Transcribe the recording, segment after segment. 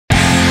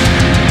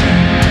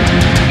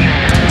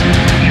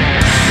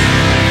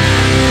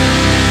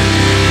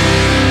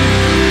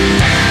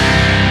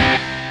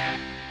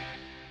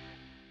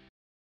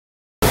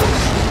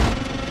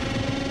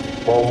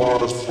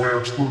hottest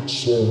Frankfurt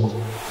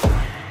song.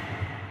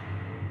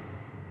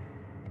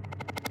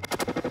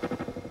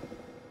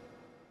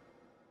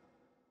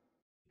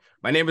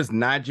 My name is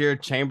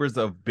Najir Chambers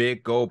of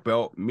Big Gold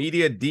Belt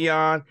Media,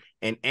 Deon,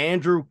 and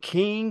Andrew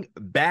King,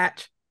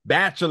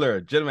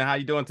 Bachelor. Gentlemen, how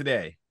you doing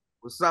today?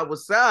 What's up?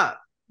 What's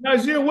up?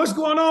 Najir, what's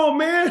going on,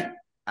 man?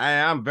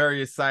 I'm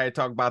very excited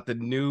to talk about the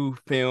new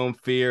film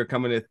Fear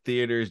coming to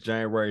theaters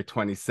January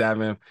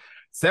 27th.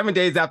 7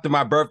 days after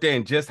my birthday,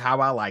 and just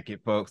how I like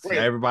it, folks. Wait.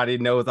 Everybody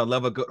knows I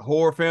love a good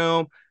horror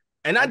film,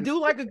 and I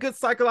do like a good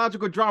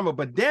psychological drama,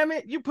 but damn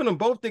it, you put them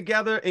both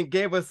together and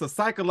gave us a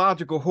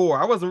psychological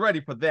horror. I wasn't ready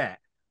for that.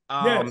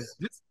 Yes.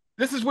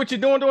 This is what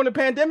you're doing during the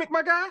pandemic,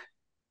 my guy?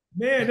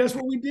 Man, that's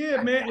what we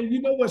did, man. And you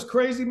know what's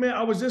crazy, man?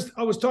 I was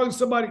talking to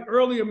somebody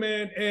earlier,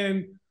 man,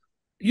 and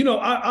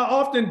I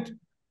often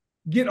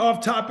get off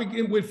topic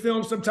with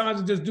film sometimes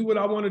and just do what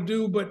I want to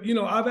do. But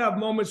I've had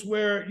moments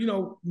where,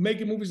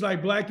 making movies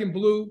like Black and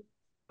Blue,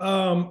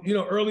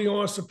 early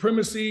on,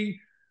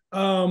 Supremacy,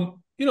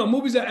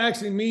 movies that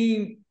actually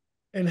mean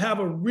and have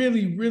a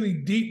really, really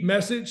deep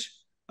message.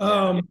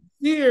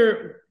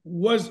 Fear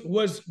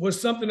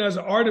was something as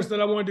an artist that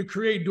I wanted to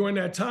create during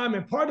that time.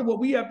 And part of what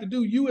we have to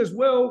do, you as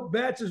well,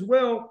 Batch as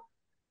well,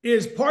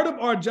 is part of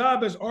our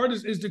job as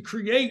artists is to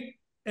create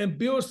and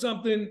build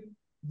something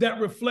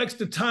that reflects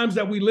the times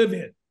that we live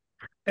in.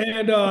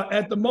 And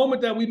at the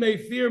moment that we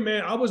made Fear,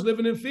 man, I was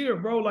living in fear,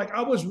 bro. Like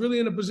I was really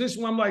in a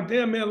position where I'm like,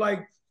 damn, man,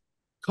 like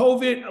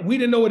COVID, we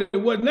didn't know what it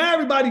was. Now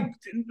everybody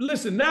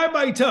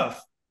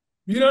tough.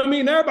 You know what I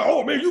mean? Everybody,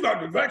 oh man, you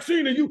got the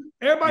vaccine and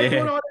everybody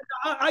doing all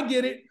that. I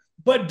get it.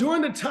 But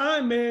during the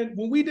time, man,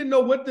 when we didn't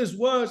know what this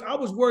was, I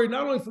was worried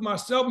not only for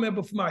myself, man,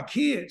 but for my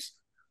kids.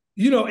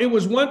 It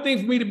was one thing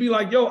for me to be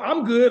like, yo,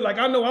 I'm good. Like,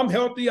 I know I'm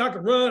healthy. I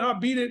can run. I'll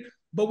beat it.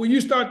 But when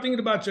you start thinking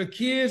about your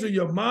kids or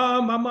your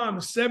mom, my mom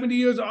is 70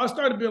 years old, I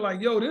started being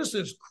like, yo, this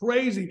is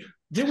crazy.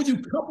 Then when you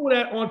couple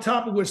that on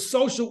top of with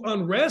social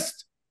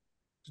unrest,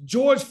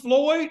 George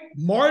Floyd,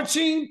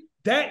 marching,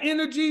 that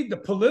energy, the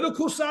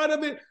political side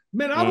of it,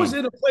 man, I was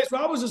in a place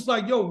where I was just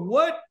like, yo,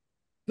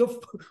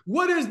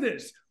 what is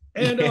this?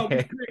 And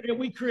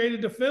we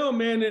created the film,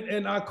 man.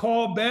 And I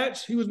called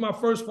Batch. He was my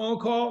first phone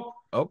call.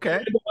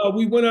 Okay. And,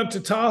 we went up to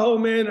Tahoe,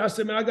 man. And I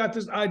said, man, I got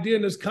this idea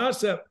and this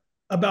concept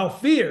about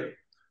fear.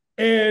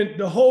 And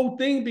the whole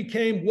thing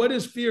became, what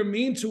does fear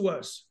mean to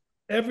us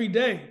every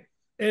day?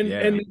 And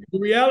the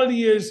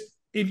reality is,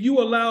 if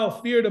you allow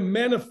fear to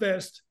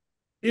manifest,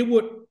 it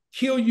would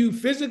kill you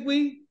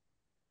physically,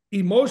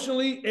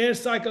 emotionally, and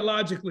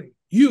psychologically.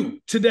 You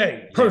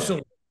today,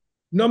 personally.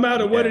 No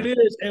matter what it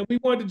is. And we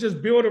wanted to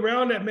just build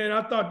around that, man.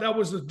 I thought that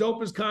was the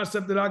dopest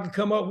concept that I could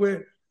come up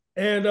with.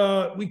 And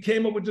we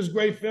came up with this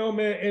great film,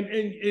 man. And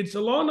it's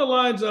along the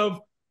lines of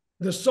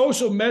the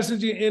social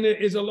messaging in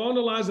it is along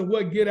the lines of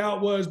what Get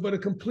Out was, but a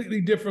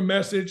completely different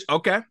message.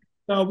 Okay.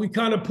 We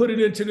kind of put it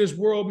into this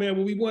world, man,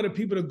 where we wanted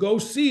people to go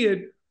see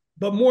it,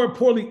 but more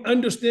importantly,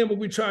 understand what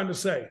we're trying to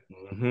say.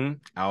 Mm-hmm.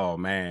 Oh,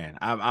 man.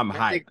 I'm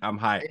hyped. I'm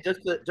hyped.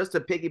 Just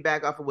to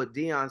piggyback off of what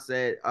Deon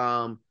said,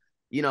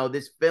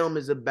 this film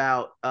is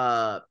about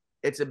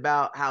it's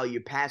about how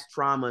your past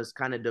traumas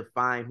kind of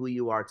define who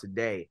you are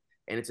today.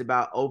 And it's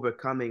about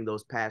overcoming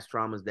those past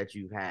traumas that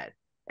you've had.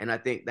 And I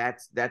think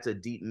that's a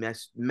deep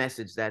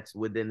message that's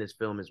within this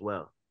film as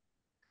well.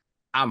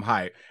 I'm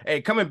hyped. Hey,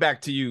 coming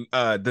back to you,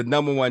 the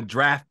 #1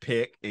 draft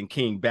pick in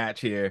King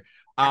Batch here.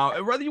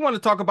 Whether you want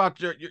to talk about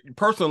your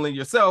personally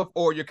yourself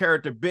or your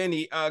character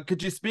Benny,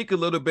 could you speak a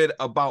little bit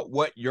about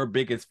what your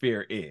biggest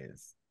fear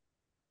is?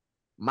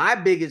 My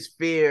biggest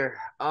fear,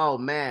 oh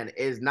man,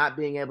 is not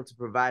being able to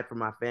provide for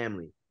my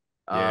family.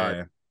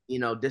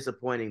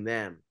 Disappointing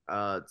them.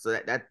 So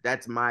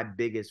that's my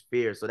biggest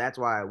fear. So that's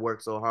why I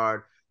work so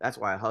hard. That's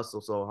why I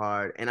hustle so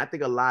hard. And I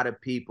think a lot of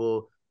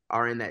people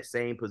are in that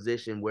same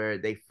position where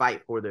they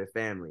fight for their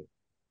family.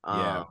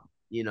 And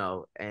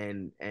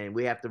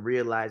we have to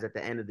realize at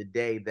the end of the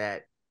day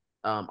that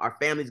our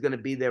family's going to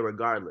be there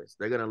regardless.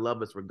 They're going to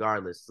love us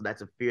regardless. So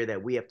that's a fear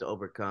that we have to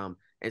overcome.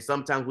 And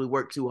sometimes we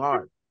work too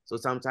hard. So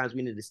sometimes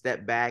we need to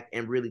step back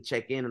and really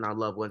check in on our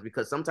loved ones,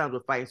 because sometimes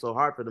we're fighting so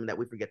hard for them that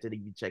we forget to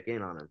even check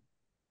in on them.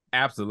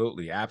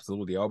 Absolutely.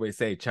 Absolutely. I always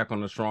say check on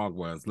the strong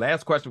ones.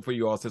 Last question for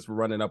you all, since we're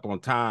running up on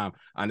time.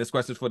 And this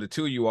question is for the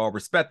two of you all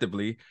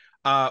respectively.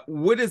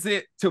 What is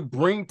it to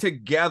bring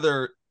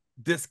together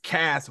this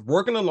cast,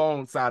 working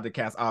alongside the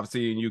cast,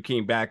 obviously, and you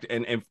came back,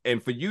 and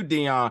for you,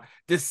 Deon,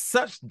 there's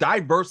such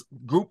diverse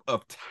group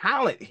of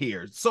talent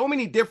here, so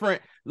many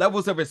different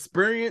levels of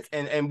experience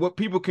and what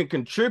people can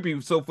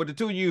contribute. So for the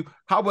two of you,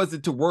 how was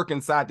it to work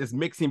inside this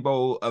mixing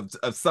bowl of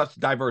such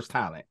diverse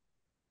talent?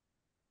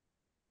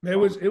 It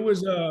was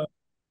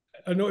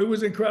I know it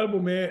was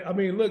incredible, man. I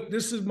mean, look,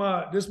 this is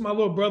my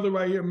little brother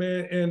right here,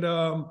 man. And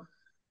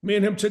me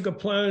and him took a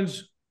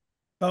plunge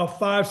about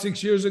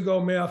 5-6 years ago,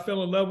 man. I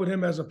fell in love with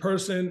him as a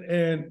person.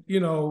 And,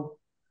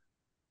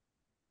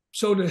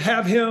 so to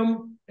have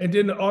him and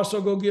then to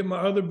also go get my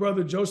other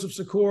brother, Joseph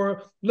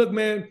Sikora. Look,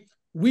 man,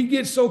 we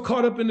get so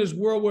caught up in this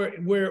world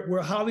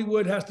where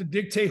Hollywood has to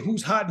dictate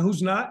who's hot and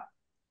who's not.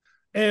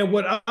 And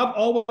what I've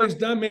always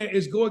done, man,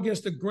 is go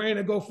against the grain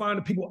and go find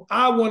the people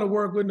I want to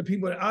work with and the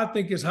people that I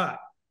think is hot.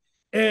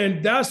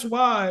 And that's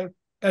why,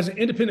 as an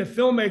independent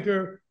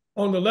filmmaker,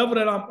 on the level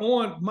that I'm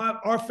on,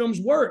 our films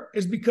work.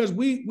 Is because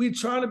we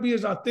trying to be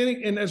as authentic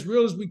and as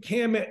real as we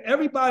can, man.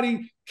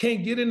 Everybody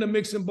can't get in the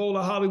mix and bowl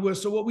of Hollywood.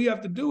 So what we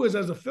have to do is,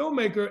 as a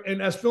filmmaker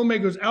and as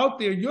filmmakers out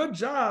there, your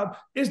job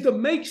is to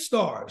make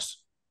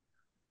stars.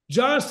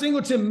 John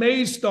Singleton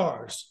made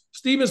stars.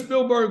 Steven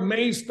Spielberg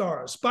made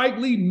stars. Spike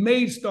Lee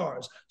made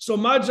stars. So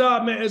my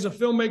job, man, as a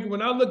filmmaker,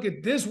 when I look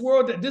at this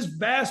world, this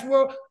vast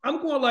world,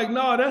 I'm going like,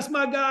 no, that's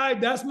my guy.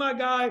 That's my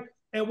guy.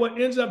 And what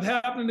ends up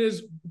happening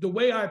is the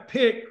way I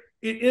pick,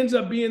 it ends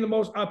up being the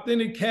most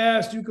authentic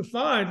cast you could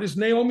find. It's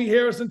Naomi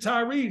Harris and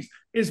Tyrese.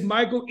 It's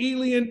Michael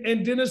Ealy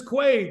and Dennis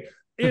Quaid.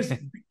 It's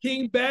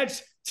King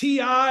Batch,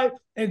 T.I.,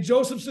 and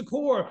Joseph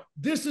Sikora.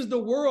 This is the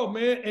world,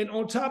 man. And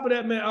on top of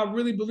that, man, I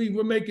really believe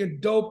we're making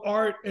dope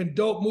art and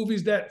dope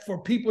movies that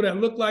for people that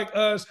look like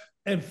us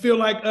and feel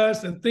like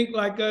us and think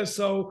like us.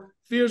 So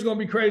Fear's gonna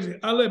be crazy.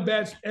 I'll let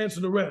Batch answer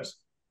the rest.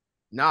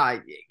 Nah,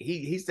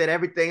 he said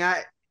everything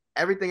I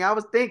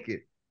was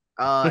thinking.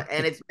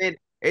 And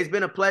it's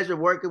been a pleasure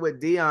working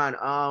with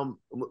Deon.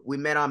 We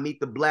met on Meet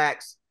the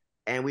Blacks,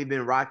 and we've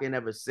been rocking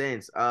ever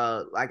since.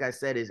 Like I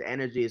said, his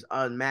energy is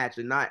unmatched,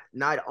 and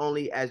not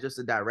only as just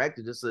a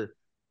director, just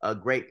a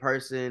great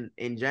person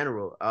in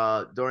general.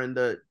 During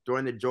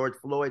the George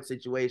Floyd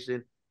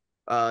situation,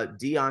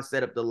 Deon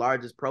set up the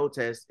largest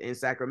protest in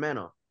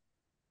Sacramento.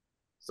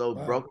 So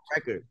Wow. broke a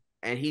record,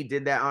 and he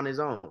did that on his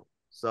own.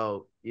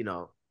 So,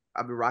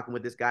 I've been rocking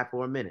with this guy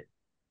for a minute.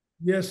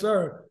 Yes,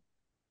 sir.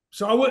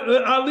 So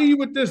I'll leave you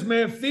with this,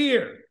 man.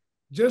 Fear.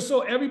 Just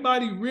so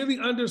everybody really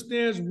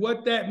understands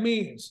what that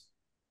means.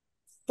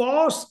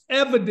 False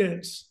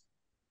evidence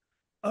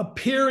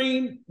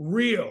appearing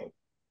real.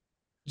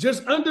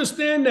 Just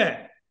understand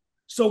that.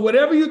 So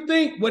whatever you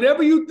think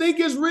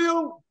is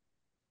real,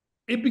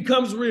 it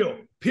becomes real,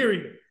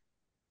 period.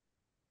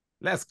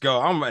 Let's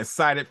go. I'm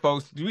excited,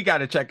 folks. We got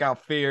to check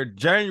out Fear.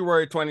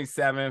 January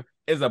 27th.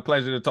 It's a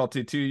pleasure to talk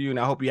to you, and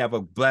I hope you have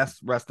a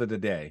blessed rest of the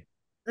day.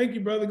 Thank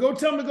you, brother. Go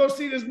tell them to go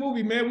see this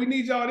movie, man. We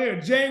need y'all there.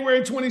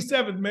 January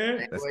 27th,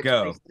 man. Let's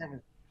go.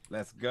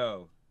 Let's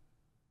go.